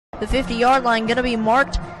the 50-yard line, going to be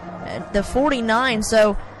marked at the 49.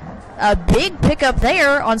 So a big pickup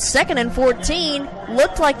there on 2nd and 14.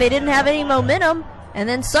 Looked like they didn't have any momentum, and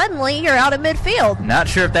then suddenly you're out at midfield. Not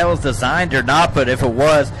sure if that was designed or not, but if it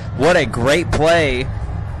was, what a great play.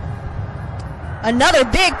 Another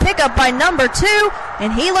big pickup by number 2,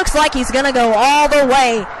 and he looks like he's going to go all the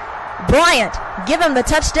way. Bryant, give him the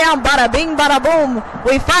touchdown, bada bing, bada boom.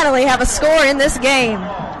 We finally have a score in this game.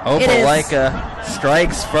 Opelika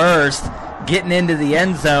strikes first, getting into the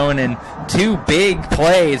end zone, and 2 big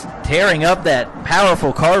plays, tearing up that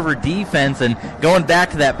powerful Carver defense and going back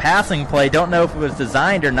to that passing play. Don't know if it was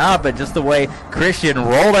designed or not, but just the way Christian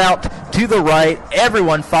rolled out to the right,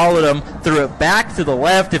 everyone followed him, threw it back to the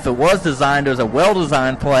left. If it was designed, it was a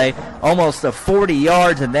well-designed play, almost a 40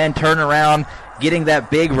 yards, and then turn around, getting that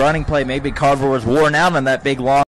big running play. Maybe Carver was worn out on that big long